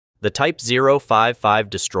The Type 055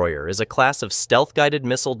 destroyer is a class of stealth-guided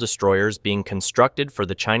missile destroyers being constructed for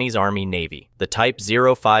the Chinese Army Navy. The Type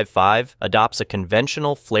 055 adopts a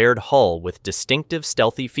conventional flared hull with distinctive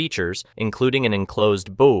stealthy features, including an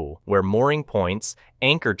enclosed bow, where mooring points,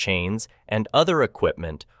 anchor chains, and other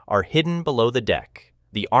equipment are hidden below the deck.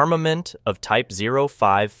 The armament of Type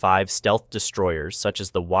 055 stealth destroyers, such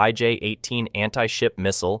as the YJ-18 anti-ship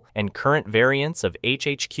missile and current variants of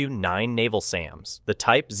HHQ-9 naval SAMs. The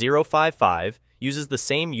Type 055 uses the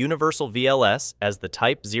same universal VLS as the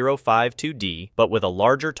Type 052D, but with a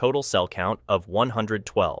larger total cell count of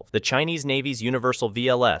 112. The Chinese Navy's universal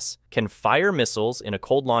VLS can fire missiles in a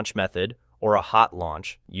cold launch method or a hot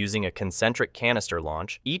launch using a concentric canister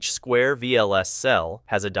launch. Each square VLS cell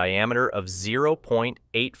has a diameter of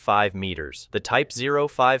 0.85 meters. The Type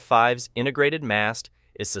 055's integrated mast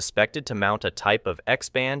is suspected to mount a type of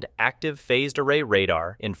X-band active phased array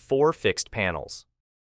radar in 4 fixed panels.